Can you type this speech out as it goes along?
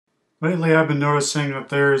Lately, I've been noticing that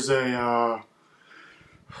there's a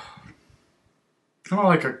kind of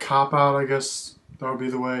like a cop out, I guess that would be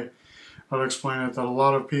the way I'd explain it. That a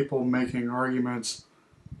lot of people making arguments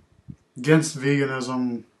against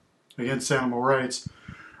veganism, against animal rights,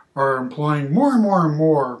 are employing more and more and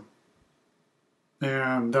more,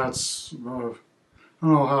 and that's I don't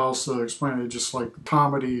know how else to explain it. Just like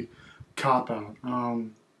comedy cop out.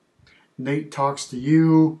 Nate Talks to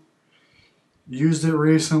You used it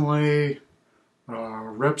recently.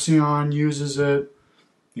 Repsion uses it.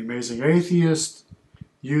 The Amazing Atheist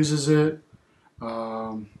uses it.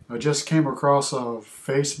 I just came across a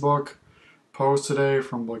Facebook post today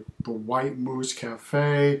from like the White Moose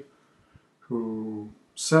Cafe, who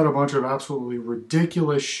said a bunch of absolutely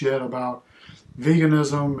ridiculous shit about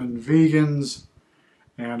veganism and vegans,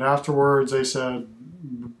 and afterwards they said,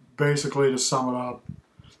 basically to sum it up,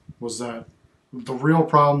 was that the real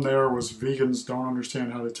problem there was vegans don't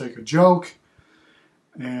understand how to take a joke,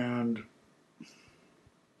 and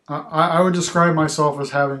I would describe myself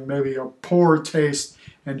as having maybe a poor taste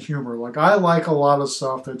in humor. Like, I like a lot of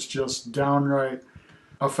stuff that's just downright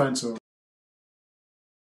offensive.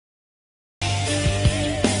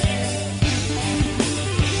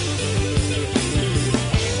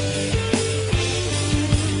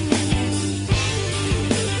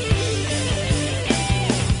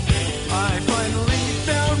 I finally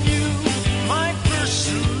found you, my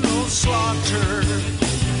personal slaughter.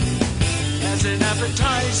 As an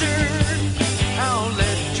appetizer, I'll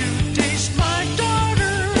let you taste my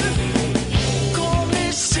daughter. Call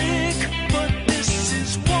me sick, but this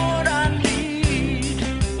is what I need.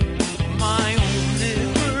 My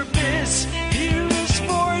only purpose here is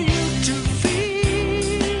for you to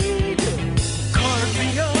feed. Carve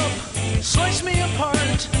me up, slice me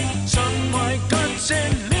apart, suck my guts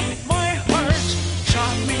and lick my heart.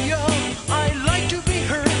 Chop me up, I like to be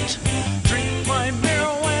hurt. Drink my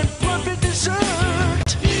marrow and blood for dessert.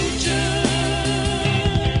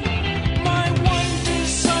 My one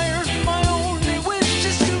desire, my only wish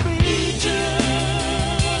is to be eaten.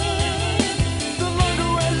 The longer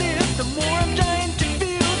I live, the more I'm dying to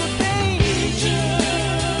feel the pain.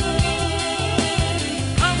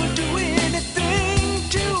 I would do anything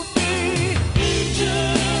to be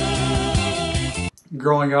eaten.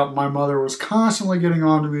 Growing up, my mother was constantly getting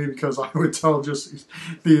on to me because I would tell just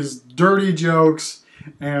these dirty jokes,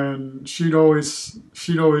 and she'd always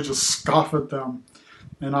just scoff at them,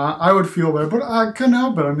 and I would feel bad, but I couldn't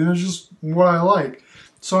help it. I mean, it's just what I like.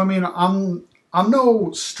 So I mean, I'm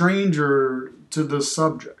no stranger to this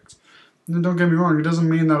subject. And don't get me wrong; it doesn't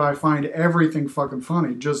mean that I find everything fucking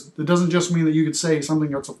funny. It doesn't just mean that you could say something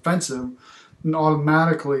that's offensive and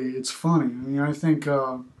automatically it's funny. I mean, I think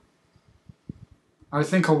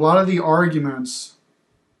a lot of the arguments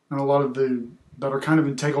and a lot of the that are kind of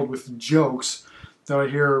entangled with jokes that I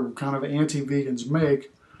hear kind of anti-vegans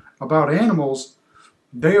make about animals,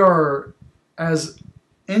 they are as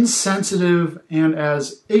insensitive and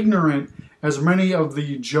as ignorant as many of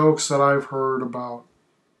the jokes that I've heard about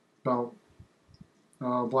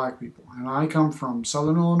black people. And I come from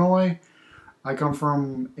Southern Illinois. I come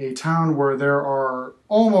from a town where there are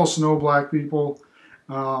almost no black people.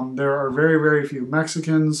 There are very, very few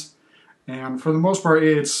Mexicans, and for the most part,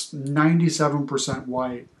 it's 97%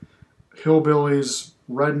 white. Hillbillies,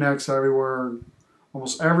 rednecks everywhere.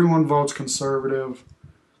 Almost everyone votes conservative.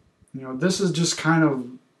 You know, this is just kind of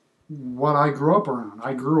what I grew up around.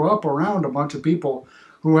 I grew up around a bunch of people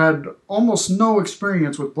who had almost no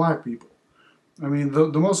experience with black people. I mean,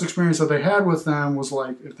 the most experience that they had with them was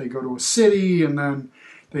like if they go to a city and then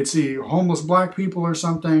they'd see homeless black people or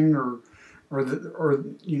something, or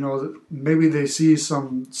you know, maybe they see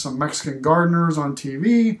some Mexican gardeners on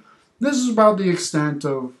TV. This is about the extent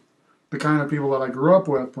of the kind of people that I grew up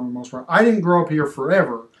with for the most part. I didn't grow up here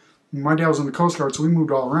forever. My dad was in the Coast Guard, so we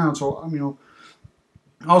moved all around. So I mean,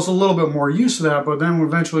 I was a little bit more used to that. But then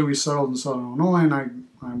eventually we settled in Southern Illinois, and I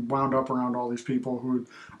wound up around all these people who had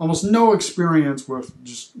almost no experience with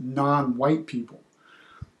just non-white people.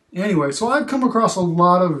 Anyway, so I've come across a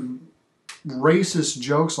lot of racist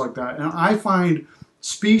jokes like that, and I find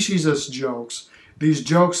speciesist jokes, these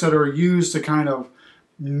jokes that are used to kind of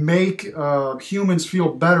make humans feel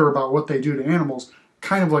better about what they do to animals,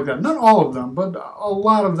 kind of like that. Not all of them, but a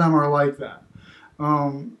lot of them are like that.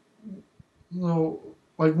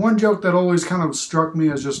 Like one joke that always kind of struck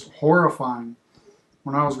me as just horrifying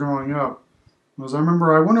when I was growing up was, I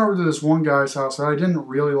remember I went over to this one guy's house that I didn't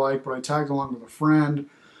really like, but I tagged along with a friend,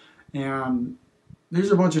 and these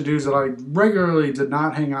are a bunch of dudes that I regularly did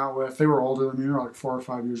not hang out with. They were older than me. They were like 4 or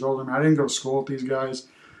 5 years older than me. I didn't go to school with these guys.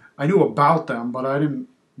 I knew about them, but I didn't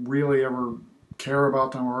really ever care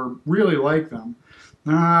about them or really like them.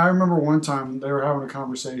 I remember one time they were having a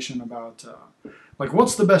conversation about like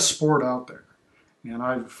what's the best sport out there, and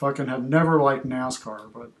I fucking had never liked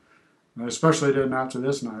NASCAR, but I especially didn't after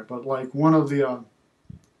this night. But like one of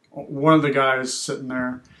the guys sitting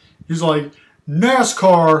there, he's like,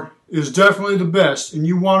 NASCAR is definitely the best, and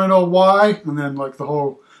you want to know why? And then like the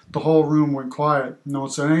whole room went quiet. No one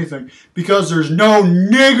said anything. Because there's no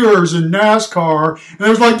niggers in NASCAR. And it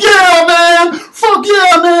was like, yeah, man! Fuck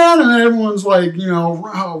yeah, man! And everyone's like, you know,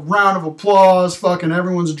 round of applause. Fucking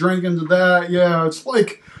everyone's drinking to that. Yeah, it's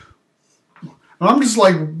like... I'm just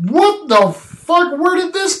like, what the fuck? Where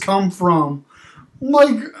did this come from?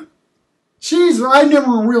 Like, jeez, I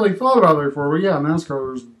never really thought about it before. But yeah,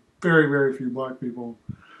 NASCAR, there's very, very few black people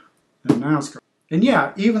in NASCAR. And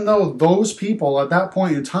yeah, even though those people at that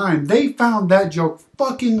point in time, they found that joke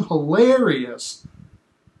fucking hilarious.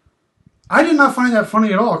 I did not find that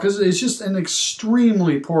funny at all because it's just an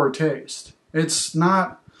extremely poor taste. It's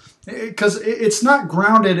not, because it's not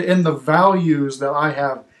grounded in the values that I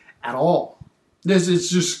have at all.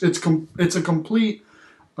 It's a complete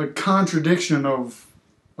contradiction of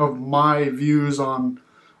my views on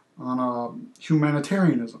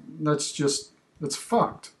humanitarianism. That's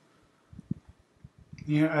fucked.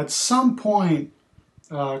 You know, at some point,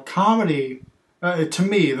 comedy, to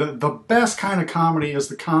me, the best kind of comedy is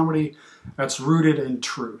the comedy that's rooted in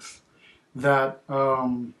truth, that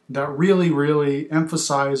really, really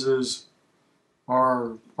emphasizes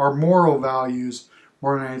our moral values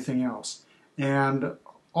more than anything else. And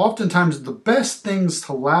oftentimes, the best things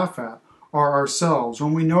to laugh at are ourselves.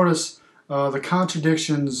 When we notice the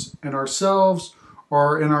contradictions in ourselves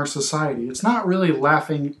or in our society, it's not really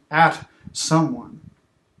laughing at someone.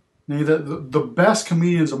 The best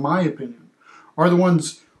comedians, in my opinion, are the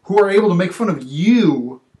ones who are able to make fun of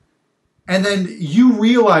you, and then you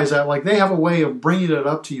realize that like they have a way of bringing it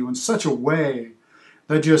up to you in such a way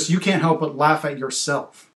that just you can't help but laugh at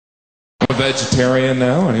yourself. I'm a vegetarian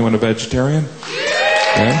now. Anyone a vegetarian?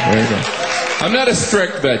 Yeah, there you go. I'm not a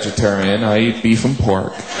strict vegetarian. I eat beef and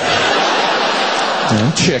pork.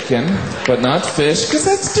 And chicken, but not fish, because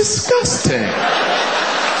that's disgusting.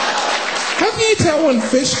 How can you tell when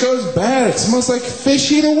fish goes bad? It smells like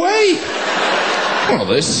fish eat away. Well,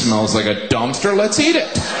 this smells like a dumpster. Let's eat it.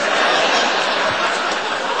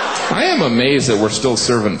 I am amazed that we're still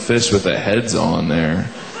serving fish with the heads on there.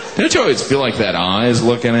 Don't you always feel like that eye is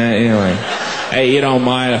looking at you? Like, hey, you don't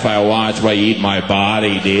mind if I watch while you eat my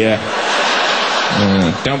body, do you?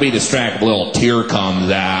 Don't be distracted. A little tear comes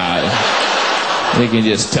out. You can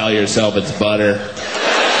just tell yourself it's butter.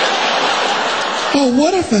 Oh,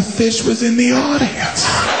 what if a fish was in the audience?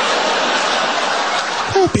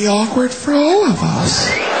 That would be awkward for all of us.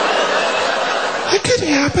 It could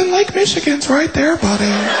happen. Lake Michigan's right there,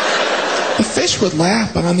 buddy. The fish would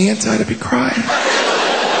laugh, but on the inside it'd be crying.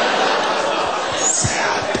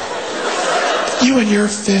 Sad. You and your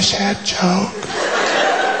fish head joke.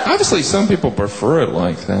 Obviously, some people prefer it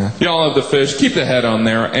like that. Y'all have the fish. Keep the head on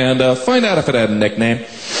there and find out if it had a nickname.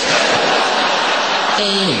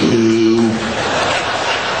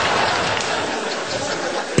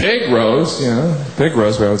 Pig roast, pig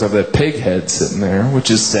roast, we always have that pig head sitting there, which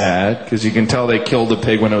is sad, because you can tell they killed the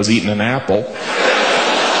pig when it was eating an apple.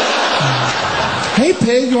 Hey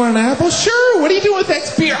pig, you want an apple? Sure, what are you doing with that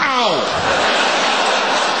spear? Ow!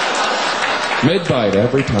 Mid-bite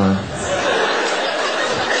every time.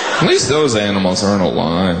 At least those animals aren't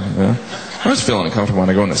alive. I was feeling uncomfortable when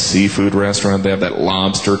I go in a seafood restaurant. They have that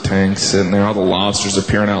lobster tank sitting there, all the lobsters are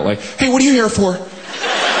peering out like, hey, what are you here for?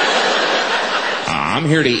 I'm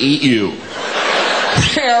here to eat you.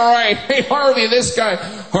 Yeah, right. Hey, Harvey, this guy.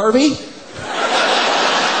 Harvey?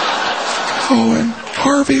 Oh, and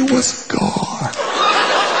Harvey was gone.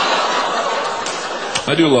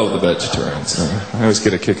 I do love the vegetarians. I always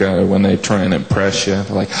get a kick out of it when they try and impress you.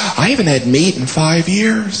 They're like, I haven't had meat in 5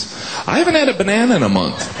 years. I haven't had a banana in a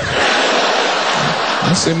month.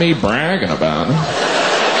 I see me bragging about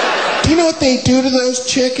it. Do you know what they do to those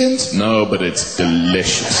chickens? No, but it's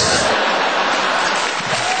delicious.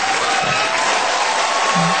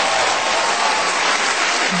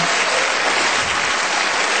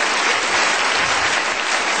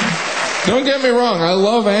 Don't get me wrong, I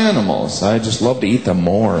love animals. I just love to eat them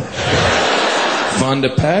more. Fun to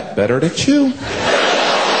pet, better to chew.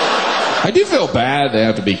 I do feel bad they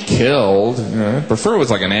have to be killed. I prefer it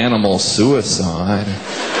was like an animal suicide.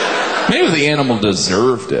 Maybe the animal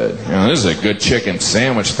deserved it. This is a good chicken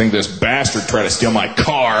sandwich. I think this bastard tried to steal my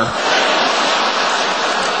car.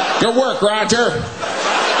 Good work, Roger.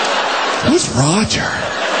 Who's Roger?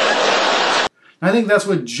 I think that's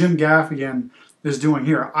what Jim Gaffigan is doing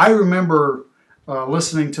here. I remember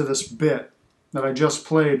listening to this bit that I just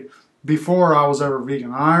played before I was ever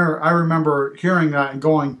vegan. I remember hearing that and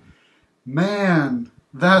going, man,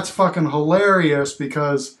 that's fucking hilarious,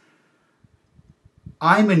 because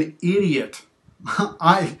I'm an idiot.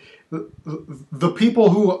 The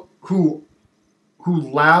people who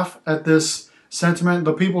laugh at this sentiment,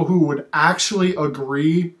 the people who would actually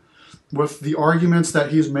agree with the arguments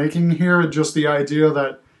that he's making here, just the idea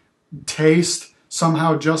that taste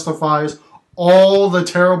somehow justifies all the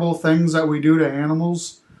terrible things that we do to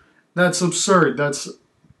animals, that's absurd.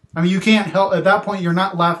 I mean, you can't help, at that point, you're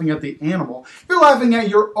not laughing at the animal. You're laughing at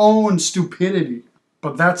your own stupidity.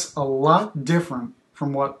 But that's a lot different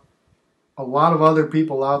from what a lot of other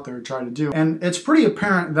people out there try to do. And it's pretty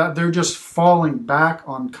apparent that they're just falling back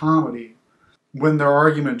on comedy when their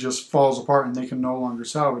argument just falls apart and they can no longer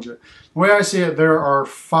salvage it. The way I see it, there are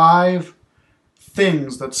 5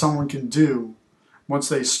 things that someone can do once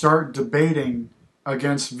they start debating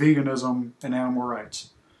against veganism and animal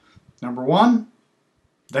rights. Number 1,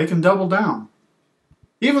 they can double down.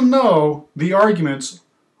 Even though the arguments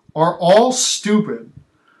are all stupid,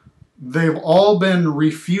 they've all been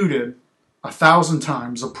refuted 1,000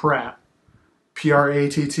 times. A Pratt,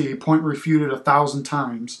 P-R-A-T-T, point refuted 1,000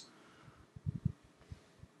 times.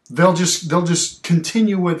 They'll just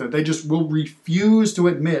continue with it. They just will refuse to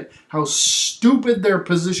admit how stupid their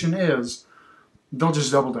position is. They'll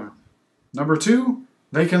just double down. Number 2,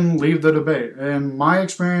 they can leave the debate. In my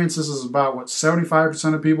experience, this is about what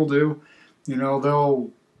 75% of people do. You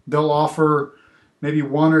know, they'll offer maybe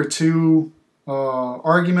 1 or 2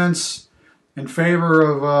 arguments in favor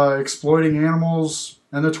of exploiting animals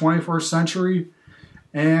in the 21st century,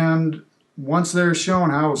 and once they're shown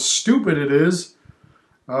how stupid it is,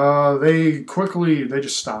 they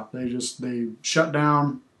just stop. They shut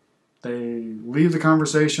down. They leave the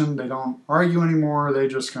conversation. They don't argue anymore. They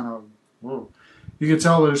just kind of, whoa. You can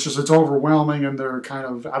tell that it's overwhelming, and they're kind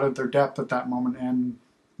of out of their depth at that moment, and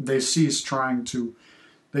they cease trying to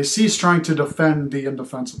defend the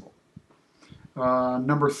indefensible.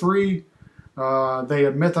 Number 3, they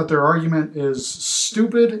admit that their argument is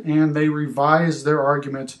stupid, and they revise their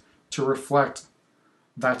argument to reflect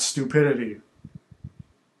that stupidity.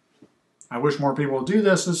 I wish more people would do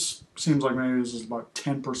this. This seems like maybe this is about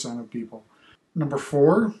 10% of people. Number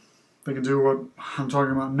 4, they can do what I'm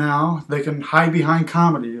talking about now. They can hide behind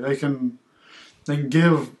comedy. They can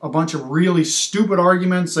give a bunch of really stupid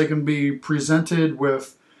arguments. They can be presented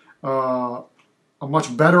with a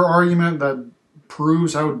much better argument that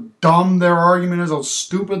proves how dumb their argument is, how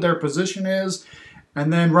stupid their position is.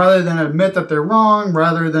 And then rather than admit that they're wrong,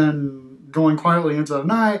 rather than going quietly into the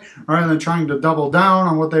night, rather than trying to double down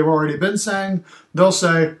on what they've already been saying, they'll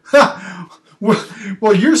say,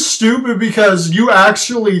 well, you're stupid because you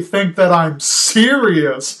actually think that I'm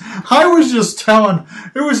serious. I was just telling,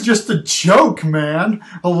 it was just a joke, man.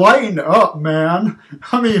 Lighten up, man.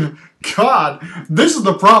 I mean, God, this is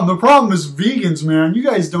the problem. The problem is vegans, man. You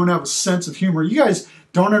guys don't have a sense of humor. You guys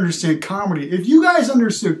don't understand comedy. If you guys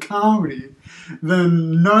understood comedy,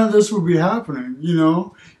 then none of this would be happening, you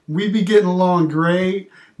know? We'd be getting along great,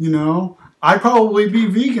 you know? I'd probably be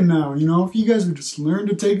vegan now, you know, if you guys would just learn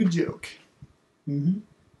to take a joke.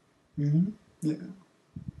 Yeah.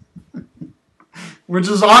 Which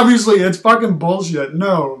is obviously, it's fucking bullshit.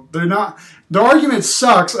 No, they're not. The argument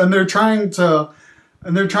sucks, and they're trying to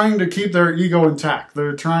keep their ego intact.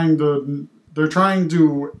 They're trying to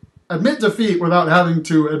admit defeat without having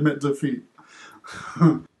to admit defeat.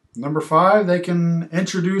 Number 5, they can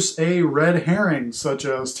introduce a red herring, such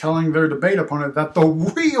as telling their debate opponent that the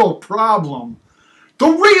real problem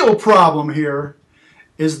here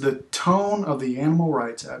is the tone of the animal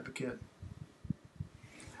rights advocate.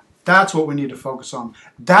 That's what we need to focus on.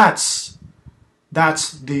 That's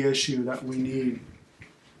the issue that we need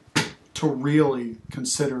to really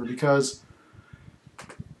consider, because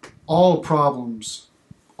all problems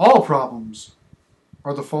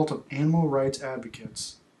are the fault of animal rights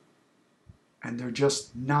advocates. And they're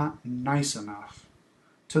just not nice enough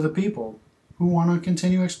to the people who want to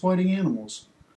continue exploiting animals.